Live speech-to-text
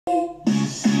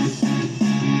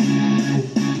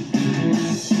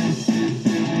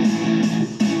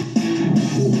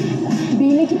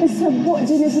kita sebut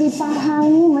je negeri Pahang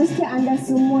ni, mesti anda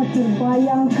semua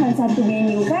terbayangkan satu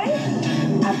menu kan?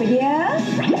 Apa dia?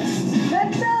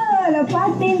 Betul,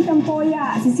 patin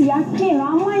tempoyak. Sissy yakin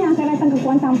ramai yang akan datang ke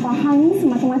Kuantan Pahang ni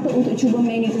semata-mata untuk cuba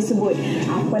menu tersebut.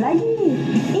 Apa lagi?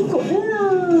 Ikutlah.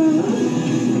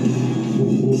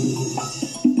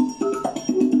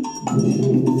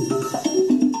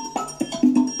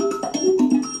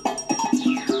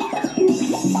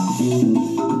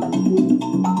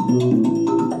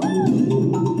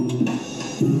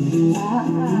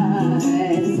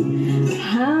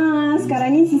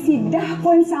 Sekarang ni Sissy dah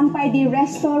pun sampai di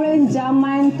restoran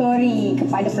Zaman Tori.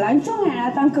 Kepada pelancong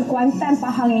yang datang ke Kuantan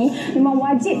Pahang ni, memang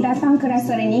wajib datang ke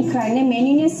restoran ni kerana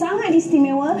menunya sangat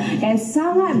istimewa dan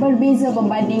sangat berbeza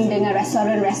berbanding dengan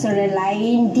restoran-restoran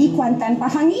lain di Kuantan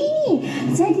Pahang ini.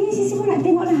 Jadi Sissy pun nak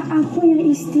tengoklah apa yang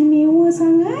istimewa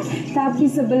sangat. Tapi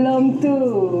sebelum tu,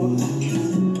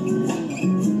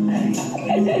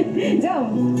 jom.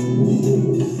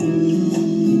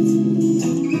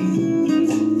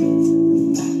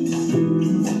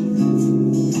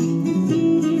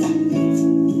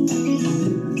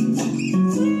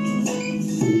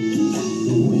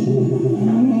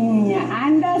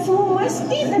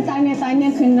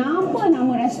 Tanya kenapa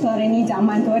nama restoran ni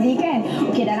Zaman Tori kan?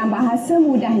 Okey, dalam bahasa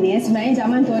mudahnya sebenarnya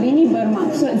Zaman Tori ni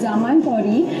bermaksud zaman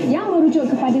Tori yang merujuk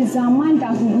kepada zaman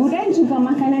dahulu dan juga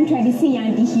makanan tradisi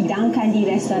yang dihidangkan di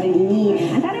restoran ini.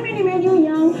 Antara menu-menu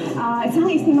yang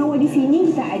sangat istimewa di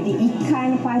sini, kita ada ikan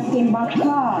patin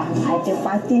bakar, ada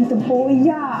patin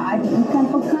tempoyak, ada ikan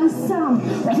pekasam,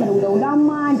 dan ada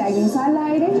ulam-ulaman, daging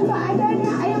salai dan juga ada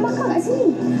ayam bakar kat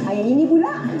sini. Ayam ini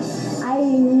pula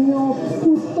Ayo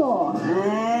puto.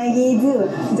 Gitu.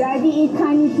 Jadi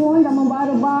ikan ni pun dah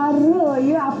membara-bara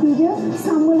ya, api dia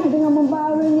samalah dengan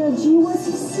membaranya jiwa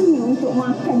Sissy untuk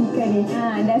makan ikan ni.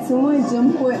 Dah semua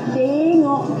jemput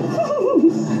tengok.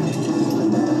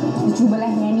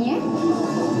 Cubalah yang ni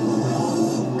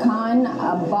Ikan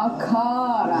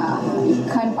bakar.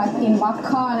 Ikan patin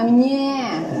bakar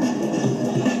namanya.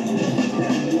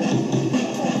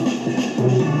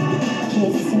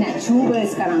 Sissy nak cuba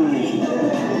sekarang.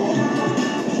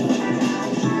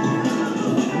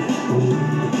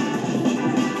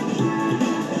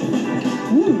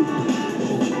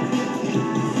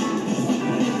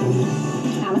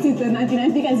 Masih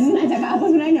nanti kan Sissy nak cakap apa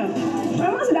sebenarnya.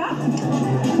 Memang sedap.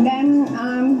 Dan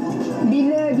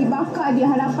bila dibakar di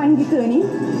hadapan kita ni,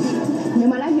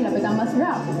 memang lagi lah bertambah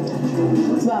sedap.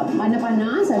 Sebab mana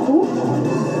panas satu,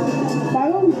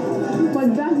 baru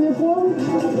pedas dia pun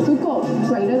cukup.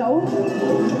 Sebab kita tahu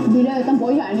bila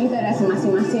tempoyak ni kita rasa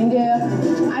masin-masin dia,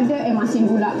 ada masin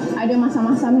pula, ada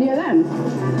masam-masam dia kan.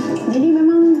 Jadi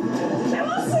memang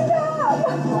sedap.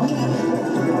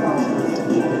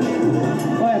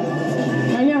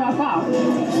 Banyak bakar.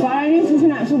 Sekarang ni Sissy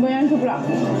nak cuba yang tu pula,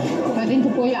 patin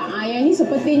tempoyak. Yang ni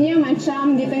sepertinya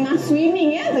macam di tengah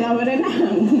swimming ya, tengah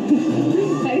berenang.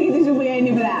 Jadi kita cuba yang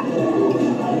ni pula.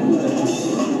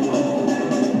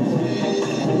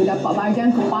 Dapat bahagian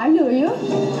kepala ya.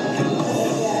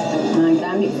 Kita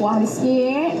ambil kuah dia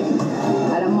sikit.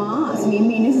 Alamak,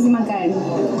 semimik ni Sissy makan.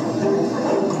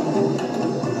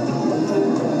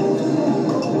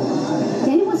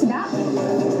 Yang ni pun sedap.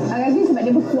 Lagi sebab dia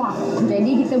berkuah.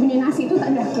 Jadi kita punya nasi tu tak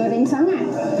adalah kering sangat.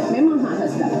 Memang sangat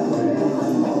sedap.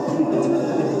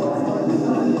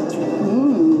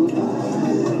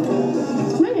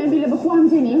 Sebenarnya bila berkuah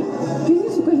macam ni, Sissy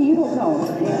suka hirup tau.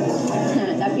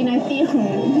 Tapi nanti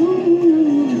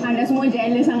anda semua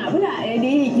jealous sangat pula.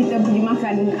 Jadi kita pergi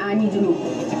makan ni dulu.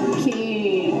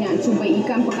 Okey, nak cuba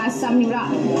ikan pekasam ni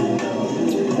pula.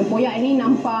 Tempoyak ni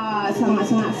nampak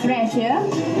sangat-sangat fresh ya.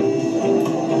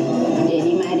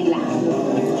 Jadi marilah.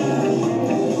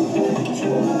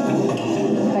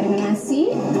 Buka dengan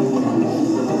nasi.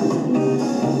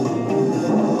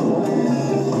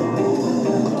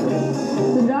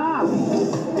 Sedap.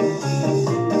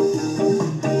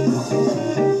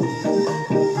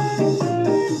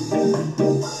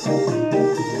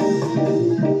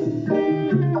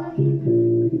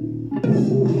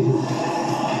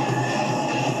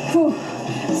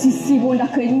 Sissy pun dah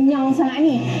kenyang sangat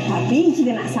ni. Tapi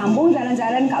kita nak sambung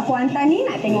jalan-jalan kat Kuantan ni,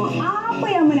 nak tengok apa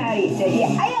yang menarik. Jadi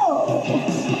ayo.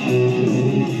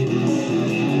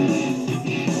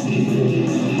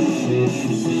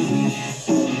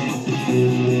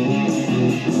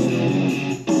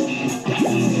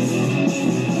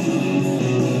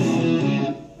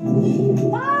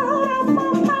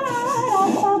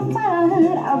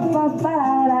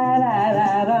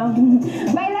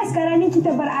 Baiklah, sekarang ni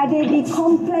kita berada di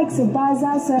kompleks Kompleks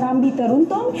Bazar Serambi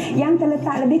Teruntung yang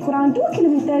terletak lebih kurang 2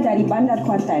 km dari Bandar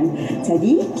Kuantan.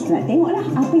 Jadi, kita nak tengoklah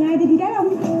apa yang ada di dalam.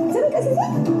 Seru tak, Sissy?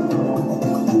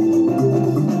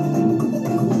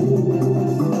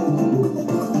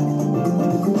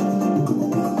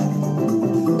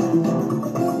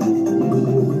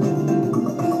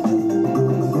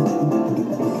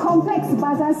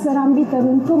 Bazar Serambi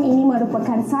Teruntung ini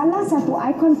merupakan salah satu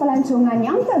ikon pelancongan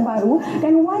yang terbaru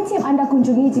dan wajib anda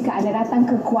kunjungi jika anda datang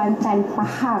ke Kuantan,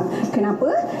 Pahang. Kenapa?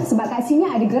 Sebab kat sini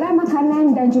ada gerai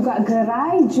makanan dan juga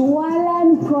gerai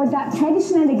jualan produk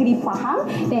tradisional negeri Pahang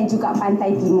dan juga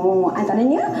pantai timur.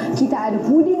 Antaranya, kita ada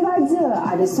puding raja,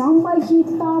 ada sambal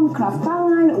hitam, kraft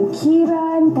tangan,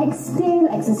 ukiran, tekstil,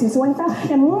 aksesoris wanita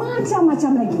dan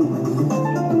macam-macam lagi.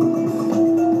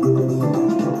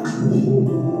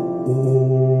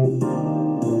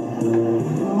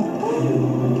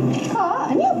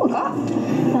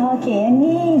 Okey,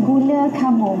 ni gula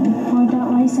kabung, produk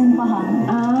warisan Pahang.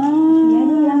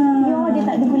 Jadi yang pure dia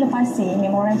tak ada gula pasir,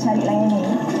 memang orang cari lah yang ni.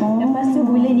 Lepas tu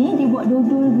gula ni dia buat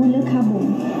dodol gula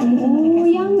kabung.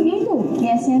 Yang itu?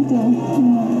 Yes, yang tu.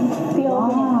 Pure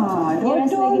punya. Dia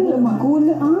rasa lagi lemak.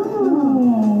 Gula.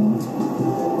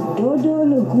 Dodol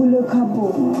gula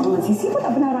kabung. Sissy pun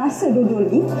tak pernah rasa dodol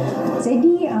ni.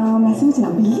 Jadi rasa macam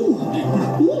nak beli.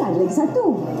 Tapi ada lagi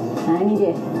satu. Ni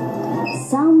dia.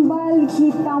 Sambal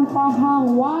hitam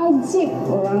Pahang wajib.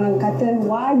 Orang kata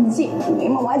wajib.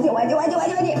 Memang wajib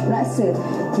rasa.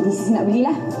 Jadi Sissy nak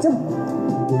belilah. Jom.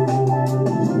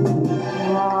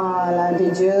 Wah, ada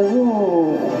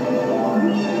jeruk.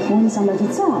 Ni sambal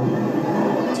kicap.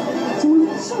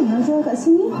 Macam mana jual kat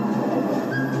sini?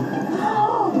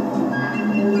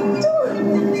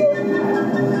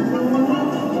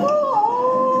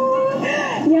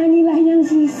 Yang inilah yang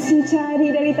Sissy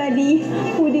cari dari tadi.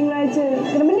 Puding raja.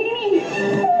 Kena beli ni.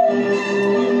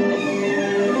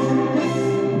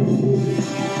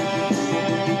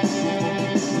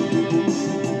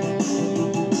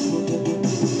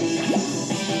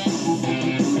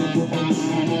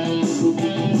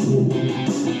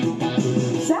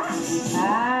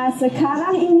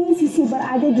 Sekarang ini Sissy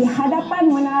berada di hadapan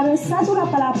Menara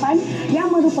 188 yang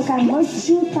merupakan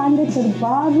mercu tanda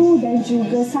terbaru dan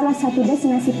juga salah satu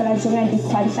destinasi pelancongan di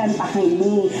Kuantan, Pahang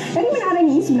ini. Dari menara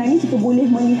ni sebenarnya kita boleh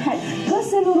melihat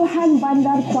keseluruhan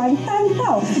bandar Kuantan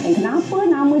tau. Dan kenapa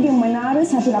nama dia Menara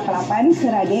 188?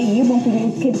 Kerana ia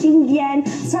mempunyai ketinggian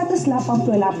 188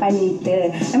 meter.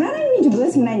 Dan menara ini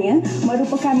juga sebenarnya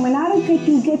merupakan menara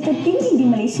ketiga tertinggi di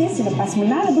Malaysia selepas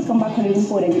Menara Berkembar Kuala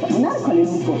Lumpur dan juga Menara Kuala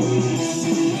Lumpur.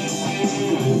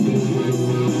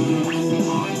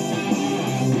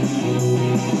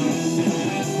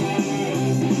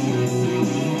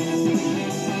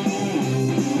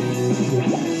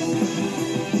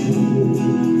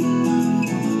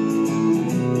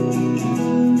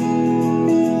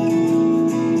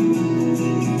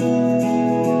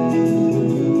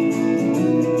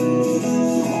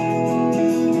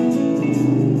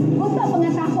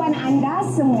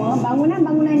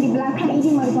 Bangunan-bangunan di belakang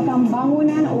ini merupakan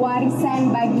bangunan warisan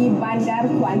bagi Bandar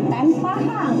Kuantan,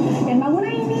 Pahang. Dan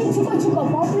bangunan ini cukup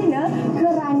popular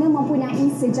kerana mempunyai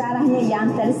sejarahnya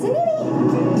yang tersendiri.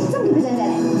 Jom kita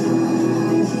jalan-jalan.